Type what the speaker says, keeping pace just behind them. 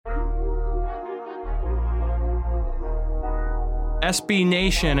SB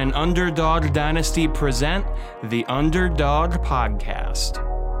Nation and Underdog Dynasty present the Underdog Podcast.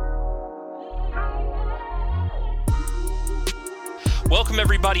 Welcome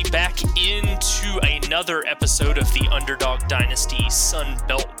everybody back into another episode of the Underdog Dynasty Sun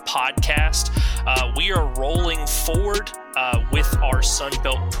Belt Podcast. We are rolling forward with our Sun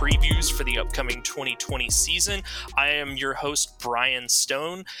Belt previews for the upcoming 2020 season. I am your host, Brian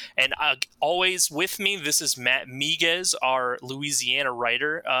Stone, and always with me, this is Matt Miguez, our Louisiana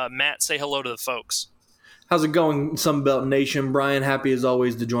writer. Matt, say hello to the folks. How's it going, Sun Belt Nation? Brian, happy as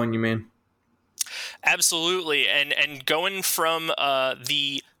always to join you, man. Absolutely. And going from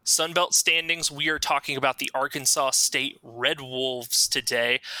the Sun Belt standings, we are talking about the Arkansas State Red Wolves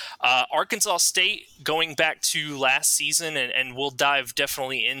today. Arkansas State, going back to last season, and we'll dive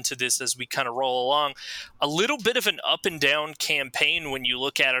definitely into this as we kind of roll along, a little bit of an up and down campaign when you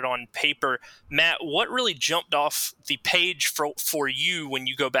look at it on paper. Matt, what really jumped off the page for you when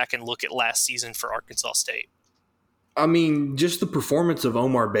you go back and look at last season for Arkansas State? I mean, just the performance of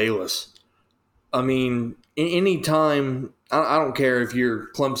Omar Bayless. I mean, any time, I don't care if you're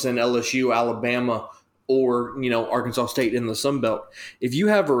Clemson, LSU, Alabama, or, Arkansas State in the Sun Belt. If you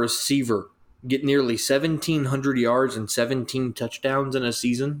have a receiver get nearly 1,700 yards and 17 touchdowns in a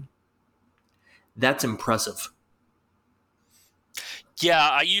season, that's impressive. Yeah,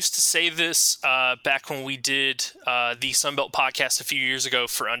 I used to say this back when we did the Sun Belt podcast a few years ago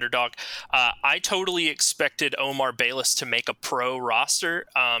for Underdog. I totally expected Omar Bayless to make a pro roster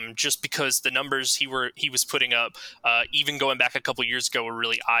just because the numbers he was putting up, even going back a couple years ago, were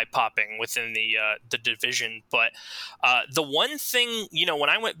really eye-popping within the division. But the one thing, when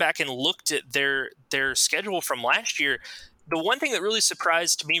I went back and looked at their schedule from last year, the one thing that really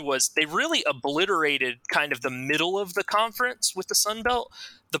surprised me was they really obliterated kind of the middle of the conference with the Sun Belt.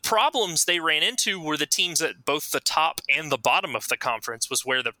 The problems they ran into were the teams at both the top and the bottom of the conference was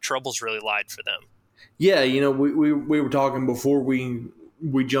where the troubles really lied for them. Yeah, we were talking before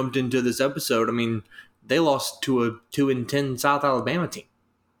we jumped into this episode. I mean, they lost to a 2-10 South Alabama team.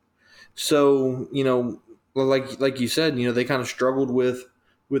 So, like you said, they kind of struggled with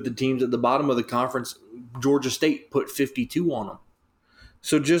the teams at the bottom of the conference. Georgia State put 52 on them.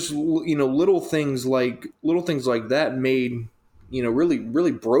 So just, little things like that made,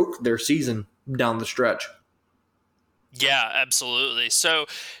 really broke their season down the stretch. Yeah, absolutely. So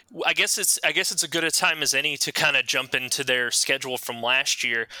I guess it's a good a time as any to kind of jump into their schedule from last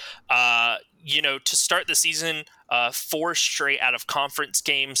year. To start the season, 4 straight out of conference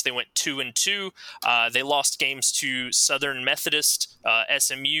games. They went 2-2. They lost games to Southern Methodist,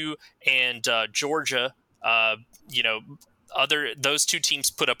 SMU, and Georgia. Those two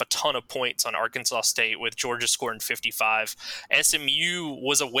teams put up a ton of points on Arkansas State, with Georgia scoring 55. SMU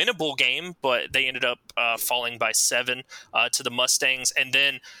was a winnable game, but they ended up falling by 7 to the Mustangs. And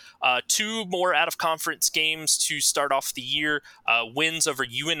then 2 more out-of-conference games to start off the year, wins over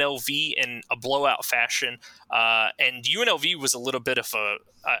UNLV in a blowout fashion. And UNLV was a little bit of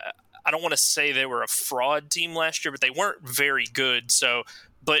I don't want to say they were a fraud team last year, but they weren't very good. So,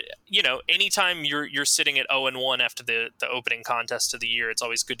 but anytime you're sitting at 0-1 after the opening contest of the year, it's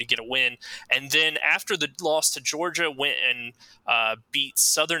always good to get a win. And then after the loss to Georgia, went and beat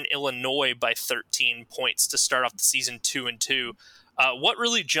Southern Illinois by 13 points to start off the season 2-2. What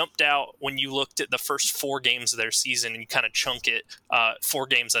really jumped out when you looked at the first 4 games of their season and you kind of chunk it 4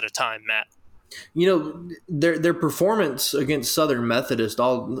 games at a time, Matt? Their performance against Southern Methodist,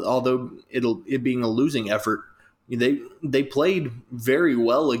 although it being a losing effort, they played very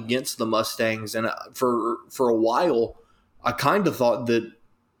well against the Mustangs, and for a while, I kind of thought that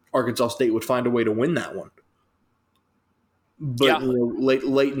Arkansas State would find a way to win that one. But yeah.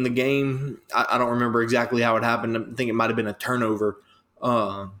 Late in the game, I don't remember exactly how it happened. I think it might have been a turnover.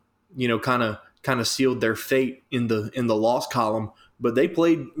 Kind of sealed their fate in the loss column. But they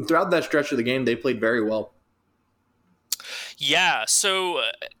played throughout that stretch of the game. They played very well. Yeah. So,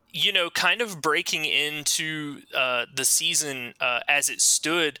 kind of breaking into the season as it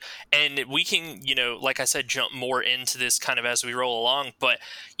stood, and we can, like I said, jump more into this kind of as we roll along. But,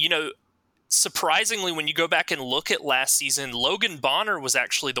 surprisingly, when you go back and look at last season, Logan Bonner was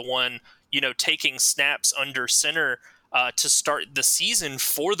actually the one, taking snaps under center to start the season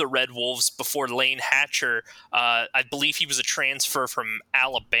for the Red Wolves before Lane Hatcher, I believe he was a transfer from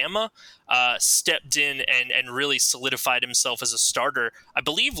Alabama, stepped in and really solidified himself as a starter. I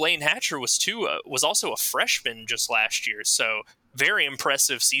believe Lane Hatcher was also a freshman just last year, so very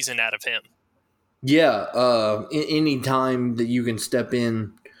impressive season out of him. Yeah, any time that you can step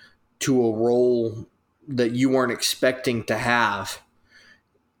in to a role that you weren't expecting to have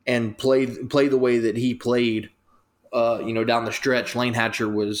and play the way that he played, down the stretch, Lane Hatcher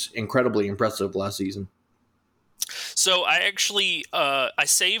was incredibly impressive last season. So I actually I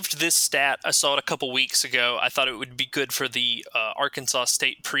saved this stat. I saw it a couple weeks ago. I thought it would be good for the Arkansas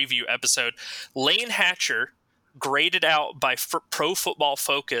State preview episode. Lane Hatcher graded out by Pro Football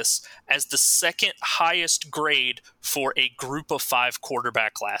Focus as the second highest grade for a Group of 5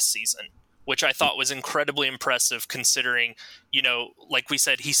 quarterback last season, which I thought was incredibly impressive considering, like we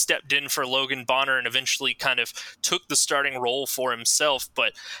said, he stepped in for Logan Bonner and eventually kind of took the starting role for himself.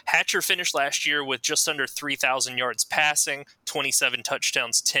 But Hatcher finished last year with just under 3,000 yards passing, 27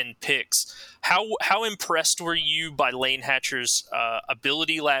 touchdowns, 10 picks. How impressed were you by Lane Hatcher's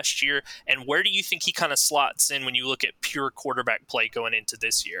ability last year, and where do you think he kind of slots in when you look at pure quarterback play going into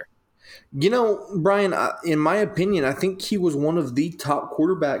this year? Brian, in my opinion, I think he was one of the top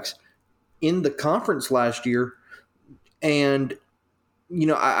quarterbacks in the conference last year. And,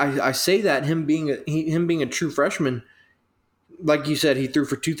 I say that him being a true freshman, like you said, he threw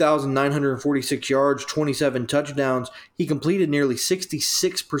for 2,946 yards, 27 touchdowns. He completed nearly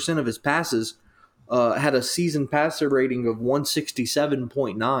 66% of his passes, had a season passer rating of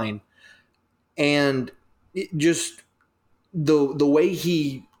 167.9. And just the way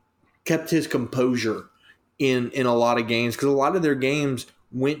he kept his composure in a lot of games, because a lot of their games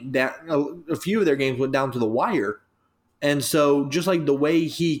went down. A few of their games went down to the wire, and so just like the way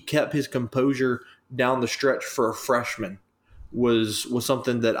he kept his composure down the stretch for a freshman was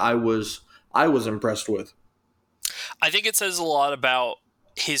something that I was impressed with. I think it says a lot about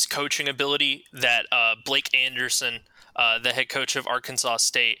his coaching ability that Blake Anderson, the head coach of Arkansas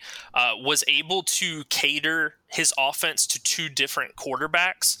State, was able to cater his offense to 2 different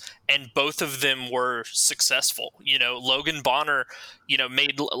quarterbacks, and both of them were successful. Logan Bonner,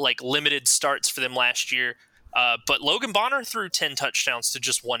 made like limited starts for them last year, but Logan Bonner threw 10 touchdowns to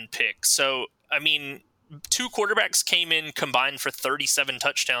just 1 pick. So, 2 quarterbacks came in combined for 37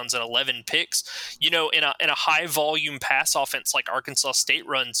 touchdowns and 11 picks. In a high volume pass offense like Arkansas State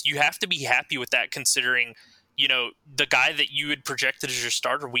runs, you have to be happy with that considering the guy that you had projected as your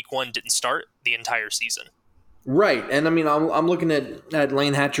starter week 1 didn't start the entire season. Right. And I'm looking at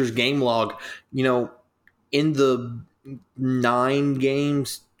Lane Hatcher's game log, in the 9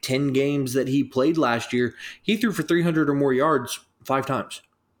 games, 10 games that he played last year, he threw for 300 or more yards 5 times.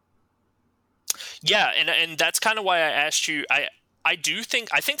 Yeah. And that's kind of why I asked you, I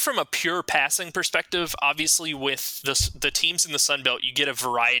think from a pure passing perspective, obviously with the teams in the Sun Belt, you get a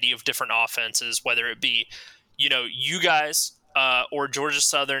variety of different offenses, whether it be, you guys or Georgia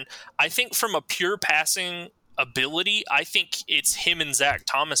Southern. I think from a pure passing ability, I think it's him and Zach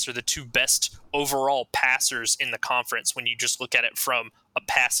Thomas are the 2 best overall passers in the conference when you just look at it from a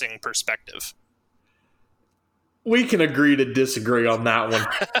passing perspective. We can agree to disagree on that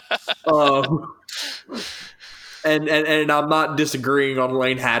one. And I'm not disagreeing on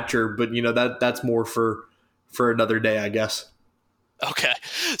Lane Hatcher, but that's more for another day, I guess. Okay,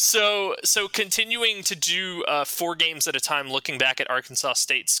 so continuing to do 4 games at a time, looking back at Arkansas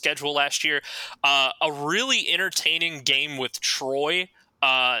State's schedule last year, a really entertaining game with Troy.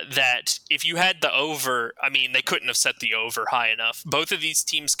 That if you had the over, they couldn't have set the over high enough. Both of these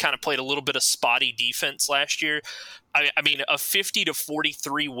teams kind of played a little bit of spotty defense last year. A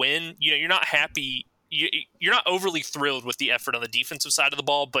 50-43 win. You're not happy. You're not overly thrilled with the effort on the defensive side of the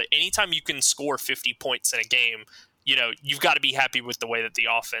ball, but anytime you can score 50 points in a game, you've got to be happy with the way that the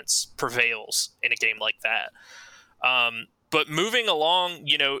offense prevails in a game like that. But moving along,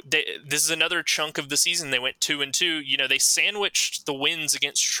 this is another chunk of the season. They went 2-2. They sandwiched the wins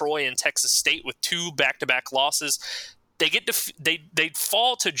against Troy and Texas State with 2 back-to-back losses. They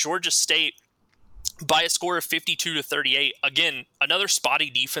fall to Georgia State by a score of 52-38. Again, another spotty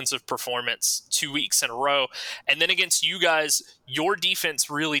defensive performance 2 weeks in a row. And then against you guys, your defense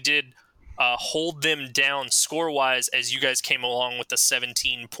really did hold them down score-wise as you guys came along with a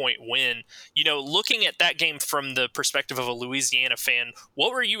 17-point win. Looking at that game from the perspective of a Louisiana fan,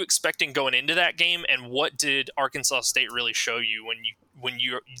 what were you expecting going into that game, and what did Arkansas State really show you when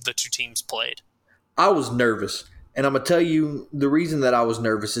the 2 teams played? I was nervous, and I'm gonna tell you the reason that I was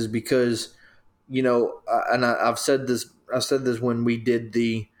nervous is because, and I've said this when we did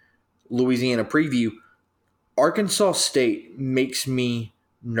the Louisiana preview. Arkansas State makes me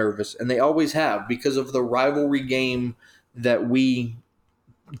nervous, and they always have, because of the rivalry game that we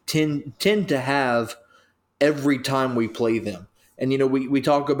tend to have every time we play them. And we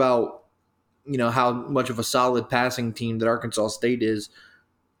talk about how much of a solid passing team that Arkansas State is.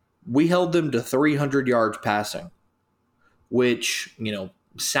 We held them to 300 yards passing, which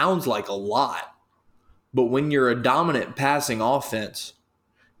sounds like a lot, but when you're a dominant passing offense,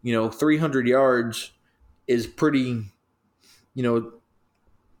 300 yards is pretty,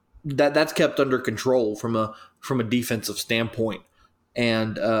 that's kept under control from a defensive standpoint.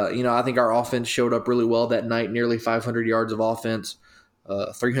 And, I think our offense showed up really well that night, nearly 500 yards of offense,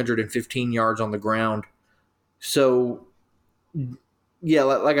 315 yards on the ground. So, yeah,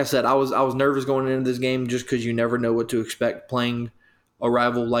 like I said, I was nervous going into this game just because you never know what to expect playing a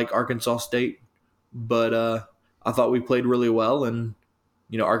rival like Arkansas State. But I thought we played really well, and,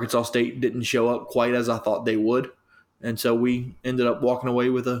 Arkansas State didn't show up quite as I thought they would. And so we ended up walking away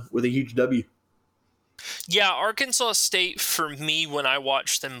with a huge W. Yeah, Arkansas State, for me, when I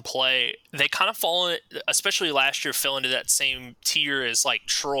watch them play, they kind of fall, especially last year, fell into that same tier as like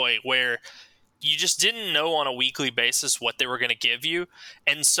Troy, where you just didn't know on a weekly basis what they were going to give you.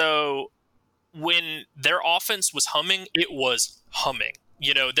 And so when their offense was humming, it was humming.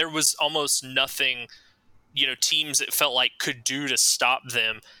 There was almost nothing, teams it felt like could do to stop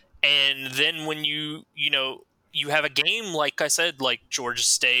them. And then when you have a game, like I said, like Georgia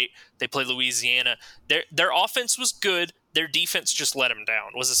State, they play Louisiana. Their offense was good. Their defense just let them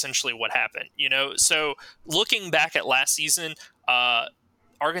down, was essentially what happened. So looking back at last season,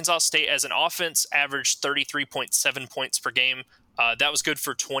 Arkansas State as an offense averaged 33.7 points per game. That was good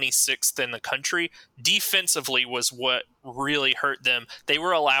for 26th in the country. Defensively was what really hurt them. They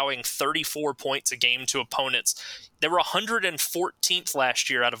were allowing 34 points a game to opponents. They were 114th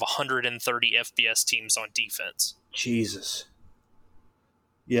last year out of 130 FBS teams on defense. Jesus.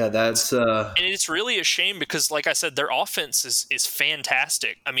 Yeah, that's... And it's really a shame because, like I said, their offense is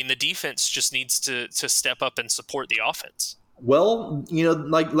fantastic. I mean, the defense just needs to step up and support the offense. Well,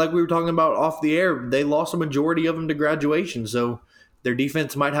 like we were talking about off the air, they lost a majority of them to graduation, so their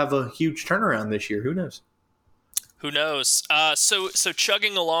defense might have a huge turnaround this year. Who knows? Who knows? So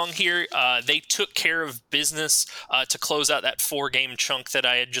chugging along here, they took care of business to close out that 4-game chunk that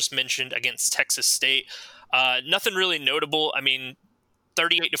I had just mentioned against Texas State. Nothing really notable. I mean,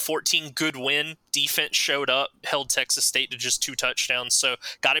 38-14, good win. Defense showed up, held Texas State to just 2 touchdowns. So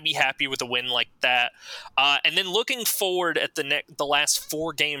got to be happy with a win like that. And then looking forward at the last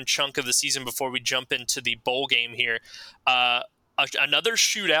 4-game chunk of the season before we jump into the bowl game here. Another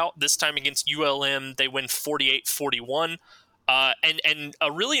shootout, this time against ULM. They win 48-41. And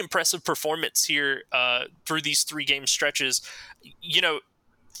a really impressive performance here through these 3-game stretches.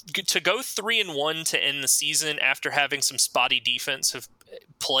 To go 3-1 to end the season after having some spotty defense have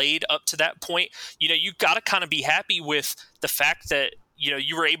played up to that point, you got to kind of be happy with the fact that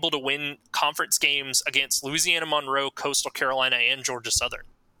you were able to win conference games against Louisiana Monroe, Coastal Carolina, and Georgia Southern.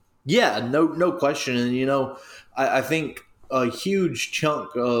 Yeah, no question. And I think a huge chunk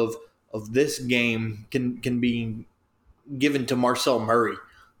of this game can be given to Marcel Murray,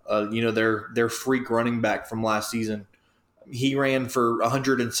 their freak running back from last season. He ran for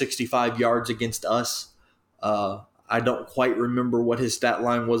 165 yards against us. I don't quite remember what his stat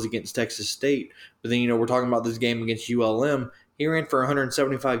line was against Texas State, but then we're talking about this game against ULM. He ran for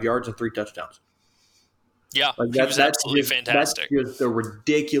 175 yards and 3 touchdowns. Yeah, he was absolutely fantastic. That's just a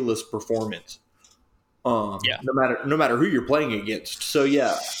ridiculous performance. No matter who you're playing against. So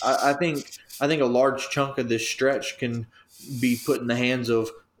yeah, I think a large chunk of this stretch can be put in the hands of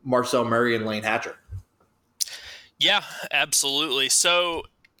Marcel Murray and Lane Hatcher. Yeah, absolutely. So,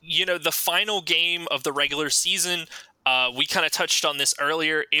 the final game of the regular season, we kind of touched on this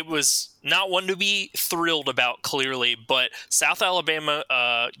earlier. It was not one to be thrilled about, clearly, but South Alabama,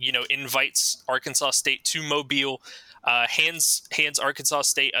 invites Arkansas State to Mobile, hands Arkansas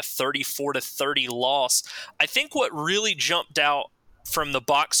State a 34-30 loss. I think what really jumped out from the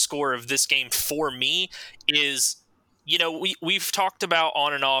box score of this game for me is, we've talked about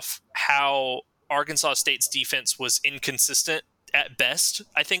on and off how Arkansas State's defense was inconsistent at best,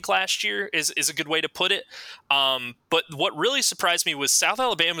 I think last year is a good way to put it. But what really surprised me was South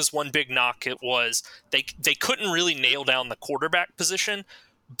Alabama's one big knock. It was they couldn't really nail down the quarterback position,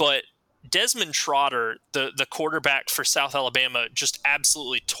 but Desmond Trotter, the quarterback for South Alabama, just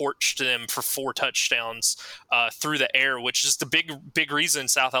absolutely torched them for 4 touchdowns through the air, which is the big reason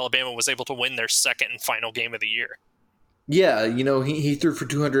South Alabama was able to win their second and final game of the year. Yeah, he threw for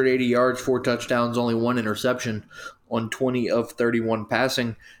 280 yards, 4 touchdowns, only 1 interception on 20 of 31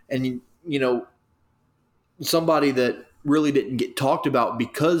 passing. And, somebody that really didn't get talked about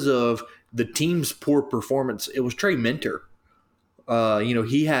because of the team's poor performance, it was Trey Mentor.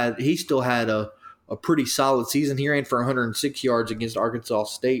 He still had a pretty solid season. He ran for 106 yards against Arkansas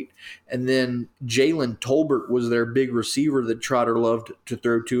State. And then Jalen Tolbert was their big receiver that Trotter loved to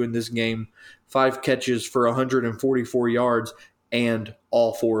throw to in this game. 5 catches for 144 yards and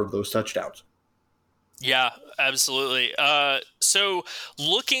all 4 of those touchdowns. Yeah, absolutely. So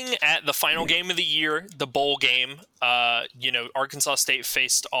looking at the final game of the year, the bowl game, Arkansas State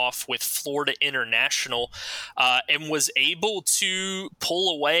faced off with Florida International and was able to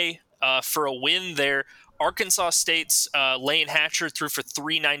pull away for a win there. Arkansas State's Lane Hatcher threw for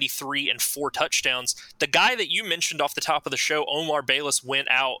 393 and 4 touchdowns. The guy that you mentioned off the top of the show, Omar Bayless, went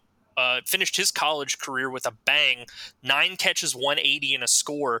out, finished his college career with a bang, 9 catches, 180 and a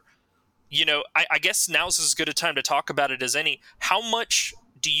score. I guess now's as good a time to talk about it as any. How much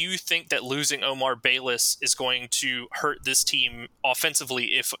do you think that losing Omar Bayless is going to hurt this team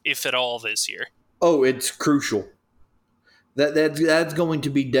offensively, if at all, this year? Oh, it's crucial. That's going to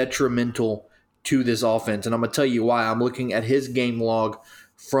be detrimental to this offense, and I'm going to tell you why. I'm looking at his game log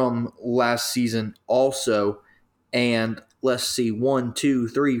from last season also, and let's see, 1, 2,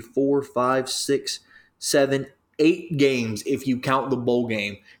 3, 4, 5, 6, 7, 8 games, if you count the bowl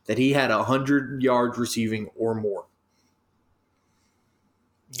game, that he had 100 yards receiving or more.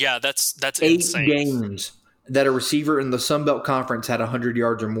 Yeah, that's 8 insane. games that a receiver in the Sun Belt Conference had 100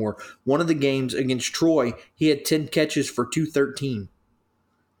 yards or more. One of the games against Troy, he had 10 catches for 213.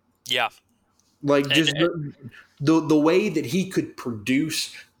 Yeah. Like, just the way that he could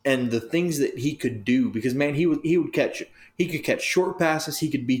produce and the things that he could do, because man, he could catch short passes, he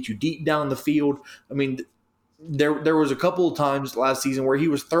could beat you deep down the field. I mean, there was a couple of times last season where he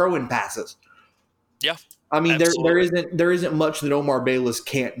was throwing passes. Yeah. I mean, there isn't much that Omar Bayless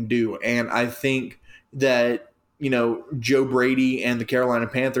can't do, and I think that Joe Brady and the Carolina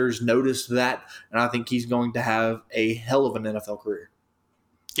Panthers noticed that, and I think he's going to have a hell of an NFL career.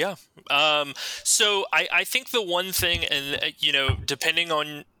 Yeah. So I think the one thing, and depending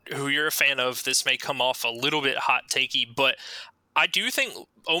on who you're a fan of, this may come off a little bit hot takey, but I do think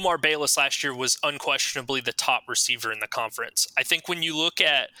Omar Bayless last year was unquestionably the top receiver in the conference. I think when you look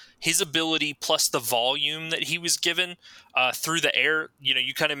at his ability plus the volume that he was given through the air,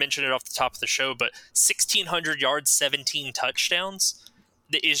 you kind of mentioned it off the top of the show, but 1,600 yards, 17 touchdowns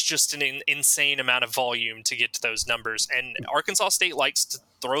is just an insane amount of volume to get to those numbers. And Arkansas State likes to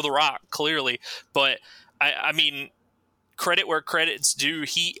throw the rock, clearly, but I mean, credit where credit's due.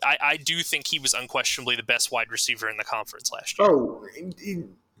 I do think he was unquestionably the best wide receiver in the conference last year. Oh,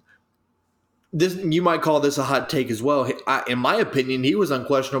 this, you might call this a hot take as well. In my opinion, he was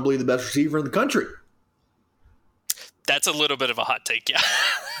unquestionably the best receiver in the country. That's a little bit of a hot take, yeah.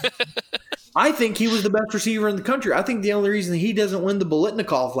 I think he was the best receiver in the country. I think the only reason he doesn't win the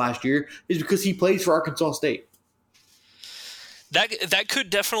Biletnikoff last year is because he plays for Arkansas State. That could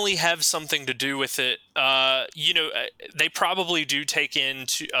definitely have something to do with it. They probably do take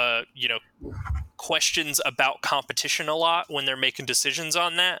into questions about competition a lot when they're making decisions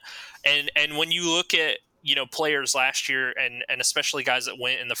on that. And when you look at players last year and especially guys that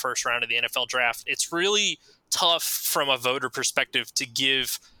went in the first round of the NFL draft, it's really tough from a voter perspective to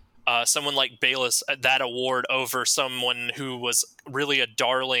give someone like Bayless that award over someone who was really a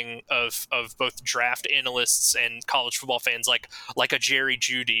darling of both draft analysts and college football fans, like a Jerry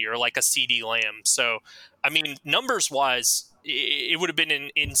Jeudy or like a CeeDee Lamb. So, I mean, numbers wise, it would have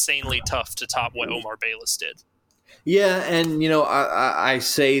been insanely tough to top what Omar Bayless did. Yeah, and I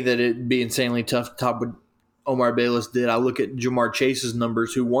say that it'd be insanely tough to top what Omar Bayless did. I look at Jamar Chase's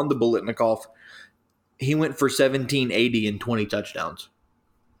numbers, who won the Biletnikoff. He went for 1,780 and 20 touchdowns.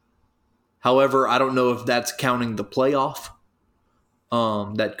 However, I don't know if that's counting the playoff.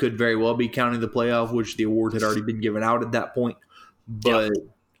 That could very well be counting the playoff, which the award had already been given out at that point. But,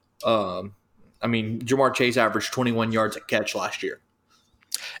 I mean, Jamar Chase averaged 21 yards a catch last year.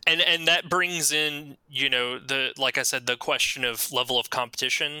 And that brings in, like I said, the question of level of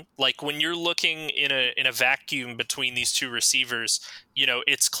competition. Like when you're looking in a vacuum between these two receivers,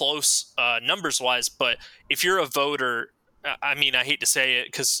 it's close numbers wise. But if you're a voter, I mean, I hate to say it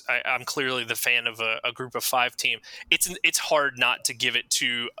because I'm clearly the fan of a group of 5 team. It's hard not to give it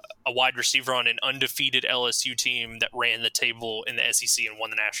to a wide receiver on an undefeated LSU team that ran the table in the SEC and won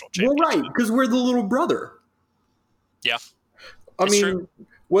the national championship. Well, right, because we're the little brother. Yeah, I mean,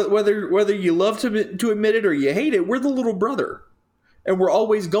 whether you love to admit it or you hate it, we're the little brother, and we're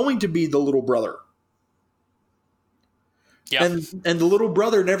always going to be the little brother. Yeah, and the little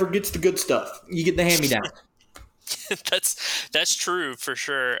brother never gets the good stuff. You get the hand-me-down. That's true for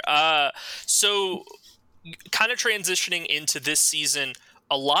sure. So kind of transitioning into this season,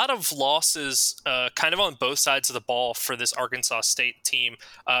 a lot of losses kind of on both sides of the ball for this Arkansas State team.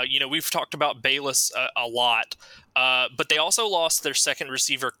 We've talked about Bayless a lot, but they also lost their second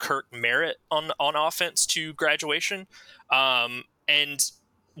receiver, Kirk Merritt, on offense to graduation. And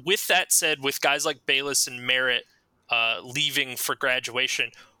with that said, with guys like Bayless and Merritt leaving for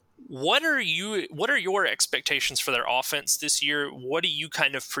graduation, What are your expectations for their offense this year? What do you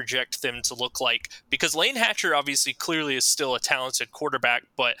kind of project them to look like? Because Lane Hatcher obviously clearly is still a talented quarterback,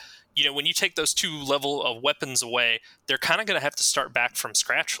 but when you take those two level of weapons away, they're kind of going to have to start back from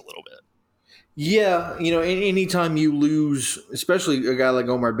scratch a little bit. Yeah, anytime you lose, especially a guy like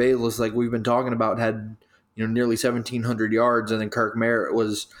Omar Bayless, like we've been talking about, had nearly 1,700 yards, and then Kirk Merritt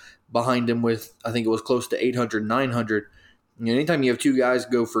was behind him with, I think it was close to 800, 900. Anytime you have two guys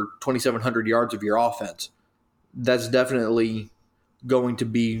go for 2,700 yards of your offense, that's definitely going to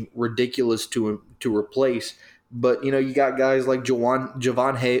be ridiculous to replace. But you got guys like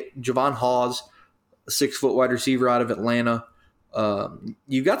Javon Hawes, a 6-foot wide receiver out of Atlanta.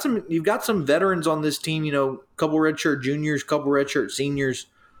 You've got some veterans on this team. Couple redshirt juniors, couple redshirt seniors.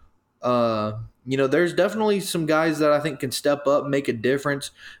 There's definitely some guys that I think can step up, make a difference.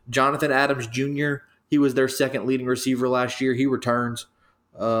 Jonathan Adams Jr., he was their second leading receiver last year. He returns.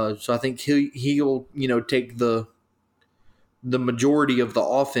 So I think he'll take the majority of the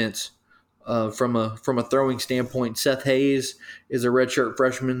offense from a throwing standpoint. Seth Hayes is a redshirt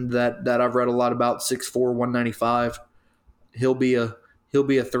freshman that I've read a lot about, 6'4", 195. He'll be a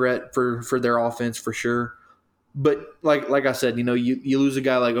threat for their offense for sure. But like I said, you lose a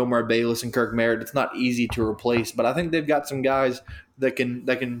guy like Omar Bayless and Kirk Merritt, it's not easy to replace. But I think they've got some guys that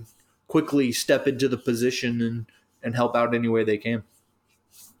can quickly step into the position and help out any way they can.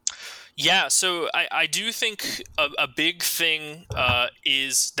 Yeah, so I do think a big thing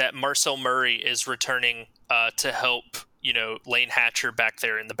is that Marcel Murray is returning to help Lane Hatcher back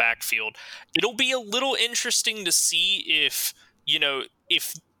there in the backfield. It'll be a little interesting to see if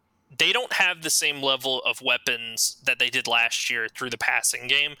they don't have the same level of weapons that they did last year through the passing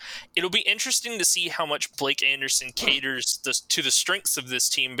game. It'll be interesting to see how much Blake Anderson caters to the strengths of this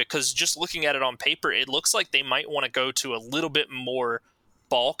team, because just looking at it on paper, it looks like they might want to go to a little bit more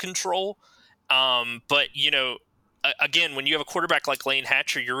ball control. But again, when you have a quarterback like Lane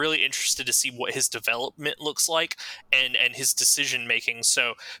Hatcher, you're really interested to see what his development looks like and his decision making.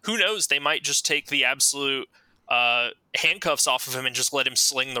 So who knows? They might just take the absolute handcuffs off of him and just let him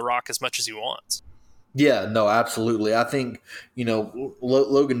sling the rock as much as he wants. Yeah, no, absolutely. I think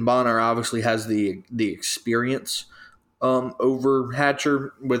Logan Bonner obviously has the experience over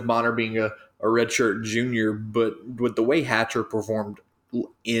Hatcher, with Bonner being a redshirt junior. But with the way Hatcher performed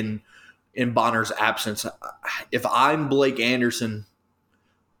in Bonner's absence, if I'm Blake Anderson,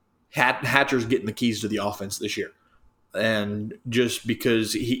 Hatcher's getting the keys to the offense this year. And just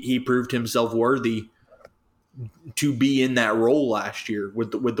because he proved himself worthy to be in that role last year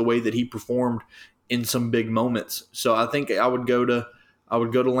with the way that he performed in some big moments. So I think I would go to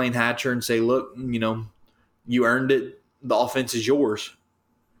Lane Hatcher and say, look, you earned it. The offense is yours,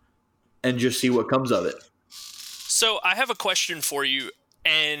 and just see what comes of it. So I have a question for you.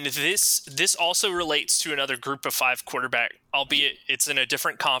 And this also relates to another group of 5 quarterback, albeit it's in a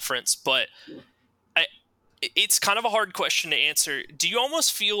different conference, but it's kind of a hard question to answer. Do you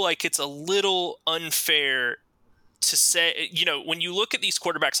almost feel like it's a little unfair to say, when you look at these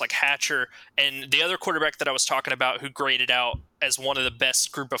quarterbacks like Hatcher and the other quarterback that I was talking about who graded out as one of the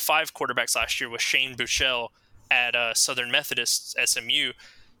best group of 5 quarterbacks last year was Shane Buechele at Southern Methodist SMU.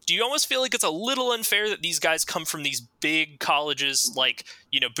 Do you almost feel like it's a little unfair that these guys come from these big colleges? Like,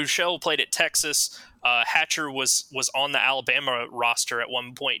 Buechele played at Texas. Hatcher was on the Alabama roster at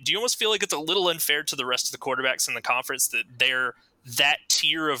one point. Do you almost feel like it's a little unfair to the rest of the quarterbacks in the conference that they're that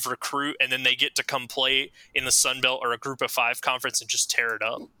tier of recruit and then they get to come play in the Sun Belt or a group of 5 conference and just tear it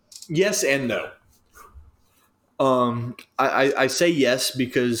up? Yes and no. I say yes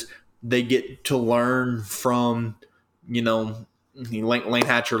because they get to learn from, Lane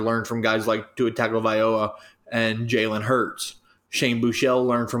Hatcher learned from guys like Tua Tagovailoa and Jalen Hurts. Shane Buechele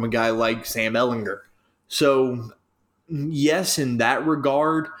learned from a guy like Sam Ehlinger. So, yes, in that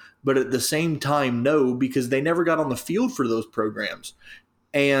regard, but at the same time, no, because they never got on the field for those programs.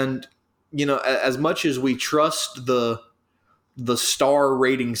 And, as much as we trust the star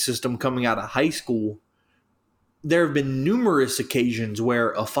rating system coming out of high school, there have been numerous occasions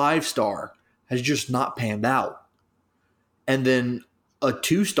where a 5-star has just not panned out. And then a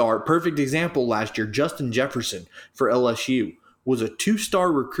 2-star, perfect example last year, Justin Jefferson for LSU was a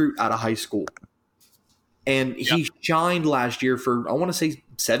 2-star recruit out of high school. And he shined last year for, I want to say,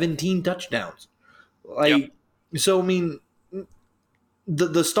 17 touchdowns. So, I mean,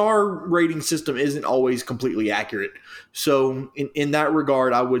 the star rating system isn't always completely accurate. So, in that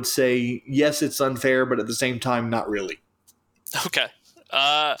regard, I would say, yes, it's unfair, but at the same time, not really. Okay.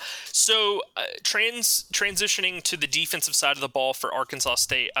 Transitioning to the defensive side of the ball for Arkansas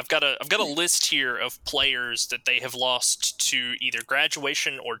State, I've got a list here of players that they have lost to either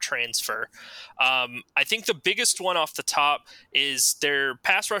graduation or transfer. I think the biggest one off the top is their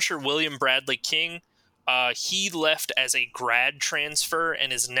pass rusher William Bradley King. He left as a grad transfer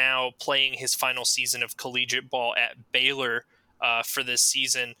and is now playing his final season of collegiate ball at Baylor for this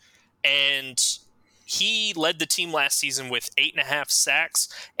season, and he led the team last season with 8.5 sacks,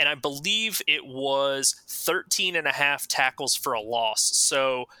 and I believe it was 13.5 tackles for a loss.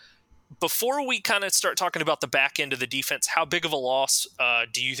 So before we kind of start talking about the back end of the defense, how big of a loss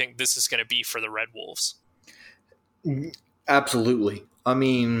do you think this is going to be for the Red Wolves? Absolutely. I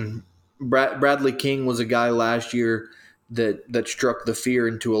mean, Bradley King was a guy last year that struck the fear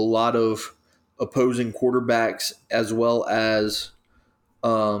into a lot of opposing quarterbacks, as well as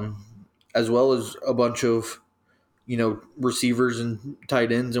a bunch of, receivers and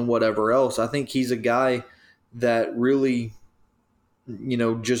tight ends and whatever else. I think he's a guy that really,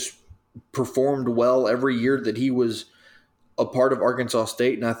 just performed well every year that he was a part of Arkansas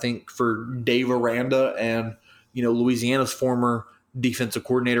State. And I think for Dave Aranda and, Louisiana's former defensive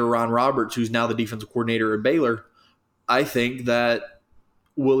coordinator, Ron Roberts, who's now the defensive coordinator at Baylor, I think that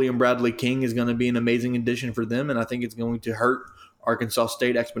William Bradley King is going to be an amazing addition for them. And I think it's going to hurt Arkansas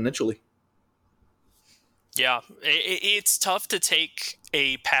State exponentially. Yeah, it's tough to take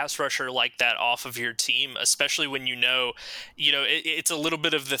a pass rusher like that off of your team, especially when it's a little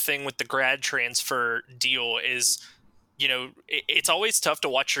bit of the thing with the grad transfer deal is, it's always tough to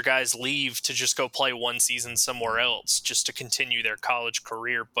watch your guys leave to just go play one season somewhere else just to continue their college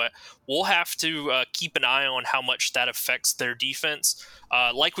career. But we'll have to keep an eye on how much that affects their defense.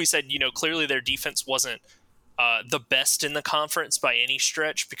 Like we said, clearly their defense wasn't the best in the conference by any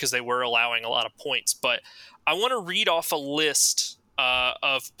stretch because they were allowing a lot of points. But I want to read off a list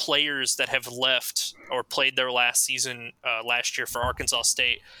of players that have left or played their last season last year for Arkansas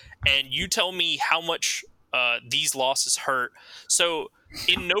State. And you tell me how much these losses hurt. So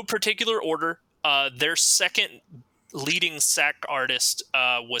in no particular order, their second leading sack artist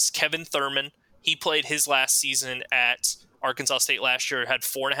was Kevin Thurman. He played his last season at Arkansas State last year, had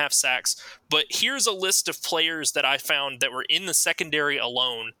 4.5 sacks. But here's a list of players that I found that were in the secondary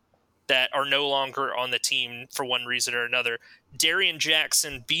alone that are no longer on the team for one reason or another. Darian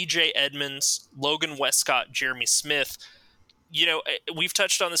Jackson, B.J. Edmonds, Logan Westcott, Jeremy Smith. We've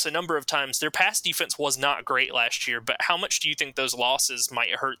touched on this a number of times. Their pass defense was not great last year, but how much do you think those losses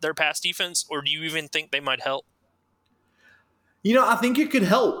might hurt their pass defense, or do you even think they might help? I think it could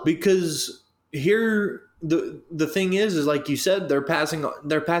help because here the thing is like you said, their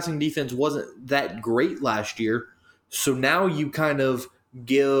passing defense wasn't that great last year. So now you kind of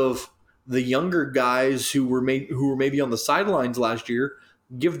give the younger guys who were maybe on the sidelines last year,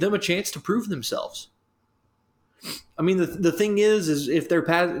 give them a chance to prove themselves. I mean, the thing is if their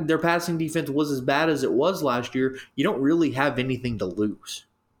passing defense was as bad as it was last year, you don't really have anything to lose.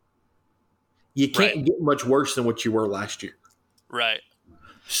 You can't get much worse than what you were last year. Right.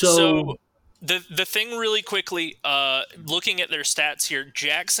 So the thing really quickly, looking at their stats here,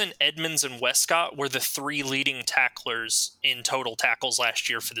 Jackson, Edmonds, and Westcott were the three leading tacklers in total tackles last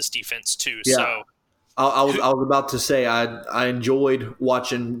year for this defense too. Yeah. So I was about to say I enjoyed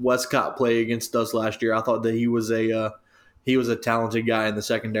watching Westcott play against us last year. I thought that he was a talented guy in the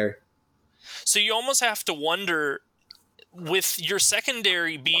secondary. So you almost have to wonder, with your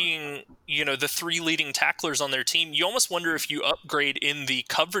secondary being, the three leading tacklers on their team, you almost wonder if you upgrade in the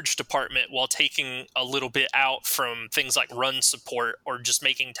coverage department while taking a little bit out from things like run support or just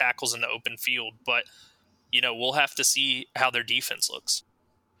making tackles in the open field. But, we'll have to see how their defense looks.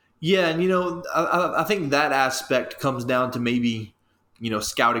 Yeah, and, I think that aspect comes down to maybe,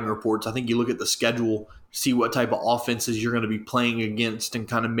 scouting reports. I think you look at the schedule, see what type of offenses you're going to be playing against and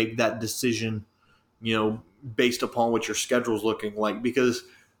kind of make that decision, based upon what your schedule is looking like. Because,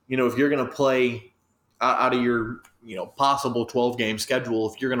 if you're going to play out of your, possible 12-game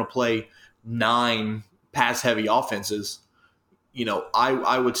schedule, if you're going to play 9 pass-heavy offenses,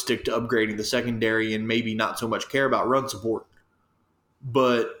 I would stick to upgrading the secondary and maybe not so much care about run support.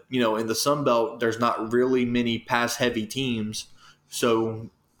 But, in the Sun Belt, there's not really many pass-heavy teams. So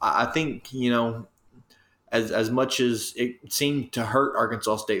I think, as much as it seemed to hurt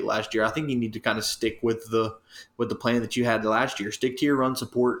Arkansas State last year, I think you need to kind of stick with the plan that you had last year. Stick to your run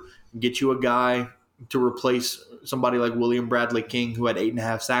support, get you a guy to replace somebody like William Bradley King, who had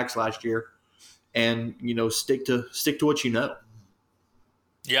 8.5 sacks last year, and stick to what you know.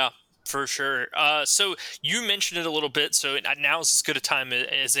 Yeah, For sure. So you mentioned it a little bit, so now is as good a time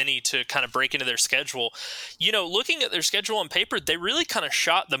as any to kind of break into their schedule. Looking at their schedule on paper, they really kind of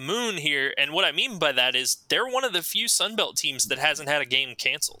shot the moon here, and what I mean by that is they're one of the few Sunbelt teams that hasn't had a game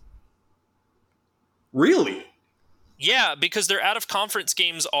canceled. Really? Yeah, because their out-of-conference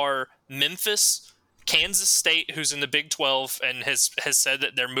games are Memphis, Kansas State, who's in the Big 12 and has said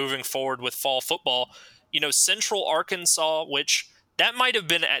that they're moving forward with fall football. Central Arkansas, which that might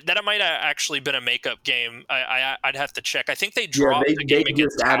have actually been a makeup game. I'd have to check. I think they dropped a game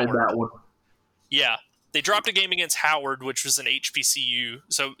against added Howard. that one. Yeah, they dropped a game against Howard, which was an HBCU.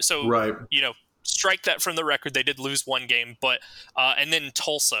 So right. Strike that from the record. They did lose one game, but and then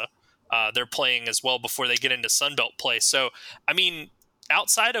Tulsa, they're playing as well before they get into Sunbelt play. So I mean,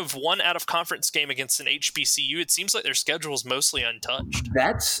 outside of one out-of-conference game against an HBCU, it seems like their schedule is mostly untouched.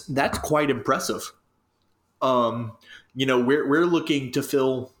 That's quite impressive. We're looking to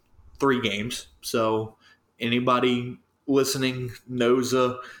fill 3 games. So anybody listening knows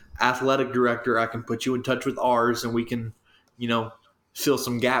a athletic director, I can put you in touch with ours and we can, fill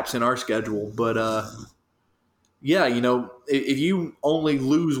some gaps in our schedule. But, if you only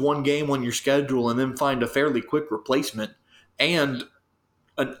lose one game on your schedule and then find a fairly quick replacement and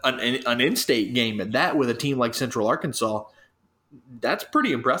an in-state game at that with a team like Central Arkansas, that's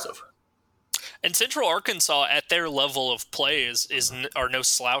pretty impressive. And Central Arkansas, at their level of play, are no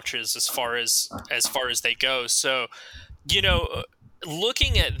slouches as far as they go. So,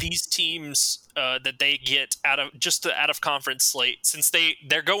 looking at these teams that they get out of conference slate, since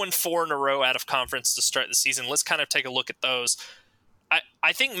they're going 4 in a row out of conference to start the season, let's kind of take a look at those.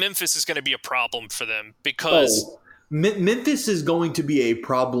 I think Memphis is going to be a problem for them because Memphis is going to be a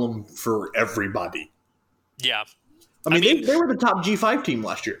problem for everybody. Yeah, I mean they were the top G5 team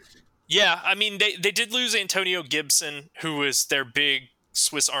last year. Yeah, I mean, they did lose Antonio Gibson, who was their big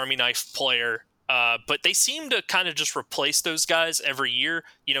Swiss Army knife player, but they seem to kind of just replace those guys every year.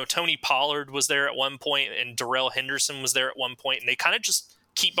 Tony Pollard was there at one point, and Darrell Henderson was there at one point, and they kind of just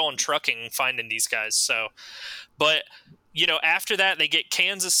keep on trucking, finding these guys. So, but, after that, they get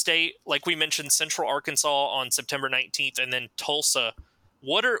Kansas State, like we mentioned, Central Arkansas on September 19th, and then Tulsa.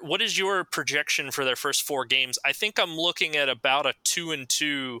 What is your projection for their first 4 games? I think I'm looking at about a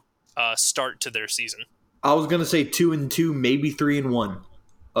 2-2 start to their season. I was going to say 2-2, maybe 3-1.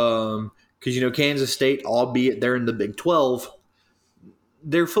 Because, Kansas State, albeit they're in the Big 12,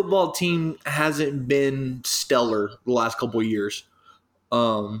 their football team hasn't been stellar the last couple of years.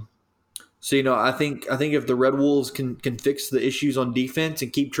 So, I think if the Red Wolves can fix the issues on defense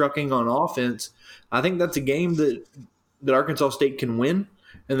and keep trucking on offense, I think that's a game that Arkansas State can win.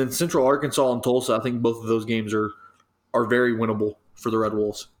 And then Central Arkansas and Tulsa, I think both of those games are very winnable for the Red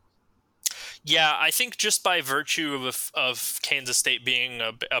Wolves. Yeah, I think just by virtue of Kansas State being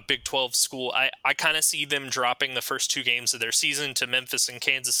a Big 12 school, I kind of see them dropping the first 2 games of their season to Memphis and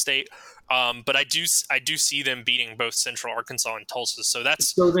Kansas State. But I do see them beating both Central Arkansas and Tulsa. So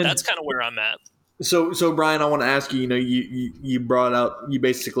that's kind of where I'm at. So Brian, I want to ask you. You brought out, you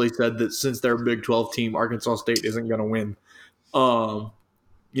basically said that since they're a Big 12 team, Arkansas State isn't going to win.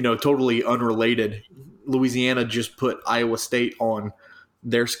 Totally unrelated. Louisiana just put Iowa State on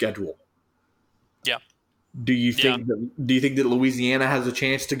their schedule. Yeah. Do you think that Louisiana has a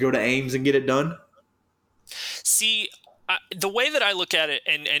chance to go to Ames and get it done? See, the way that I look at it,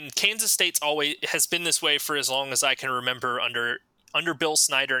 and Kansas State's always has been this way for as long as I can remember under Bill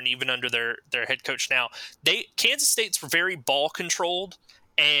Snyder and even under their head coach now. Kansas State's very ball controlled,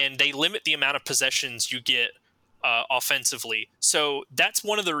 and they limit the amount of possessions you get offensively. So that's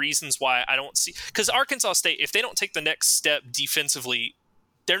one of the reasons why I don't see, because Arkansas State, if they don't take the next step defensively,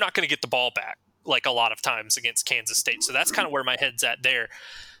 they're not going to get the ball back like a lot of times against Kansas State. So that's kind of where my head's at there.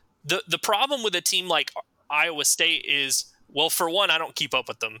 The problem with a team like Iowa State is, well, for one, I don't keep up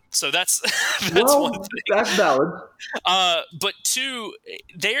with them. So that's one thing. That's valid. But 2,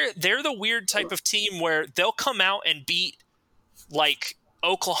 they're the weird type of team where they'll come out and beat like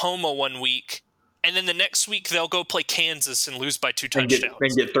Oklahoma one week, and then the next week they'll go play Kansas and lose by 2 touchdowns.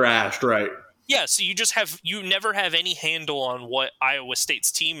 And get thrashed, right? Yeah, so you never have any handle on what Iowa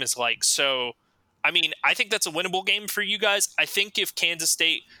State's team is like. So, I mean, I think that's a winnable game for you guys. I think if Kansas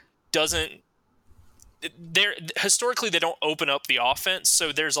State historically they don't open up the offense,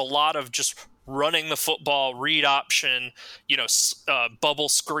 so there's a lot of just running the football, read option, bubble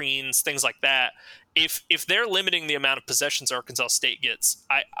screens, things like that. If they're limiting the amount of possessions Arkansas State gets,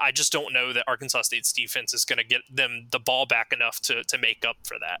 I just don't know that Arkansas State's defense is going to get them the ball back enough to make up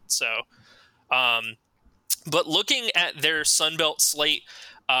for that. So, but looking at their Sunbelt slate,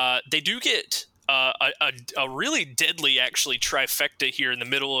 they do get a really deadly, actually, trifecta here in the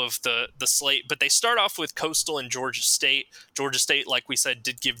middle of the slate. But they start off with Coastal and Georgia State. Georgia State, like we said,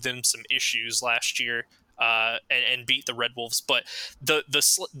 did give them some issues last year and beat the Red Wolves. But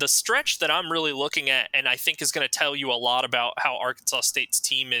the stretch that I'm really looking at, and I think is going to tell you a lot about how Arkansas State's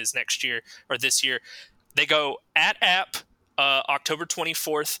team is next year or this year. They go at App October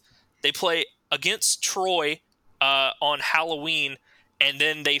 24th. They play against Troy on Halloween. And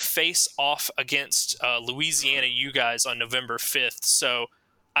then they face off against Louisiana, you guys, on November 5th. So,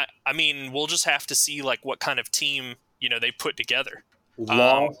 I mean, we'll just have to see like what kind of team they put together.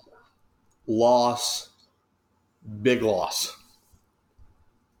 Loss, big loss.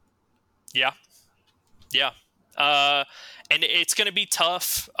 Yeah. And it's going to be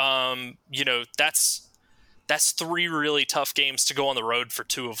tough. That's 3 really tough games to go on the road for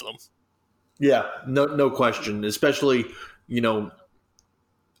 2 of them. Yeah, no question. Especially,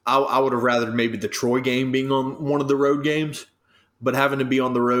 I would have rather maybe the Troy game being on one of the road games, but having to be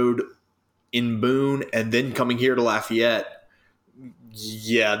on the road in Boone and then coming here to Lafayette,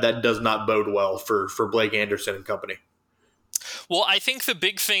 yeah, that does not bode well for Blake Anderson and company. Well, I think the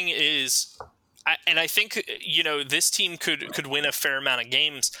big thing is, and I think, this team could win a fair amount of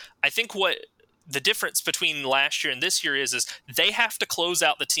games. I think what the difference between last year and this year is they have to close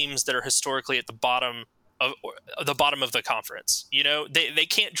out the teams that are historically at the bottom of the conference. They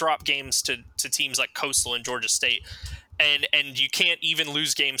can't drop games to teams like Coastal and Georgia State, and you can't even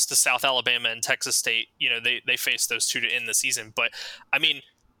lose games to South Alabama and Texas State. They face those 2 to end the season. But I mean,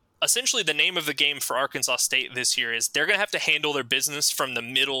 essentially the name of the game for Arkansas State this year is they're going to have to handle their business from the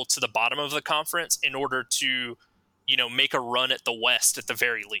middle to the bottom of the conference in order to make a run at the West at the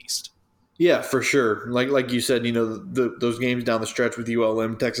very least. Yeah, for sure. Like you said, those games down the stretch with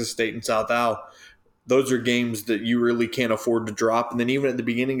ULM, Texas State, and South Al, those are games that you really can't afford to drop. And then even at the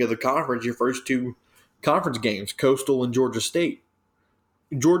beginning of the conference, your first 2 conference games, Coastal and Georgia State.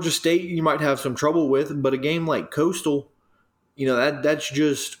 Georgia State you might have some trouble with, but a game like Coastal, that's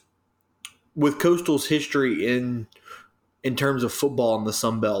just with Coastal's history in terms of football in the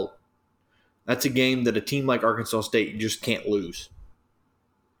Sun Belt. That's a game that a team like Arkansas State just can't lose.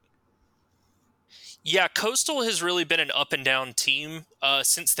 Yeah, Coastal has really been an up and down team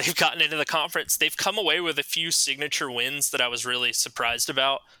since they've gotten into the conference. They've come away with a few signature wins that I was really surprised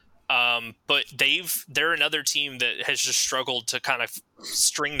about. But they're another team that has just struggled to kind of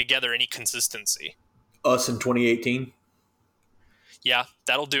string together any consistency. Us in 2018. Yeah,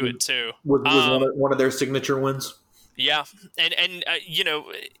 that'll do it too. Was one of their signature wins. Yeah, and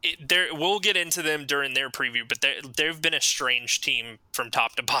we'll get into them during their preview, but they've been a strange team from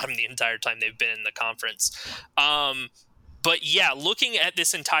top to bottom the entire time they've been in the conference. But yeah, looking at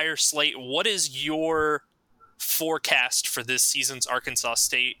this entire slate, what is your forecast for this season's Arkansas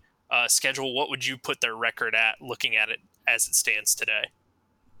State schedule? What would you put their record at, looking at it as it stands today?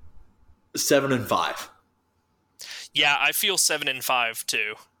 7-5. Yeah, I feel 7-5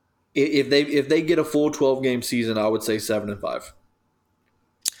 too. If they get a full 12-game season, I would say 7-5.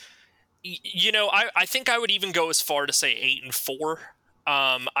 I think I would even go as far to say 8-4.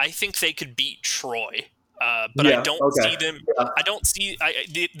 I think they could beat Troy, but I don't see them. Yeah. I don't see.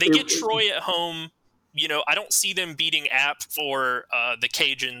 They get Troy at home. I don't see them beating App or the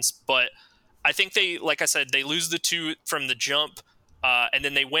Cajuns, but I think like I said, they lose the 2 from the jump, and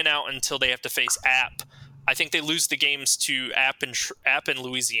then they win out until they have to face App. I think they lose the games to App and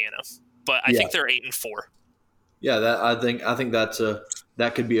Louisiana, but I think they're 8-4. Yeah, I think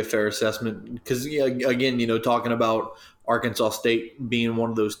that could be a fair assessment because again, talking about Arkansas State being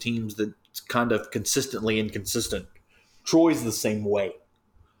one of those teams that's kind of consistently inconsistent. Troy's the same way.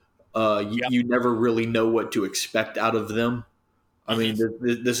 You never really know what to expect out of them. I mean,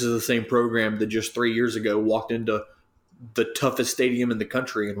 this is the same program that just 3 years ago walked into the toughest stadium in the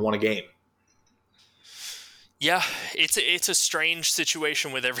country and won a game. Yeah, it's a strange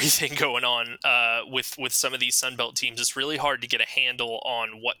situation with everything going on with some of these Sun Belt teams. It's really hard to get a handle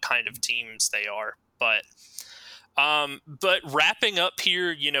on what kind of teams they are. But wrapping up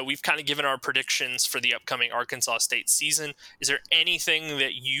here, we've kind of given our predictions for the upcoming Arkansas State season. Is there anything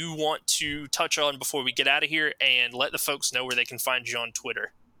that you want to touch on before we get out of here and let the folks know where they can find you on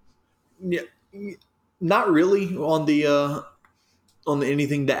Twitter? Yeah, not really on the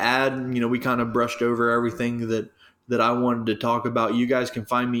anything to add. We kind of brushed over everything that I wanted to talk about. You guys can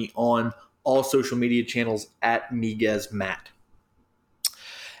find me on all social media channels at Miguez Matt.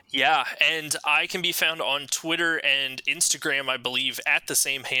 Yeah, and I can be found on Twitter and Instagram, I believe, at the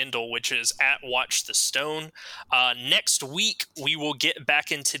same handle, which is at Watch the Stone. Next week, we will get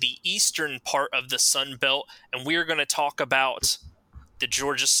back into the eastern part of the Sun Belt, and we're going to talk about the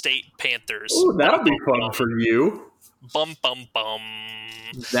Georgia State Panthers. Ooh, that'll be fun for you. Bum, bum, bum.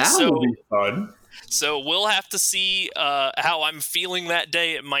 That'll be fun. So we'll have to see how I'm feeling that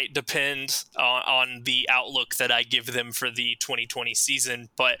day. It might depend on the outlook that I give them for the 2020 season.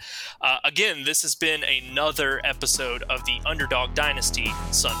 But again, this has been another episode of the Underdog Dynasty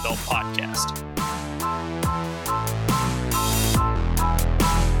Sunbelt Podcast.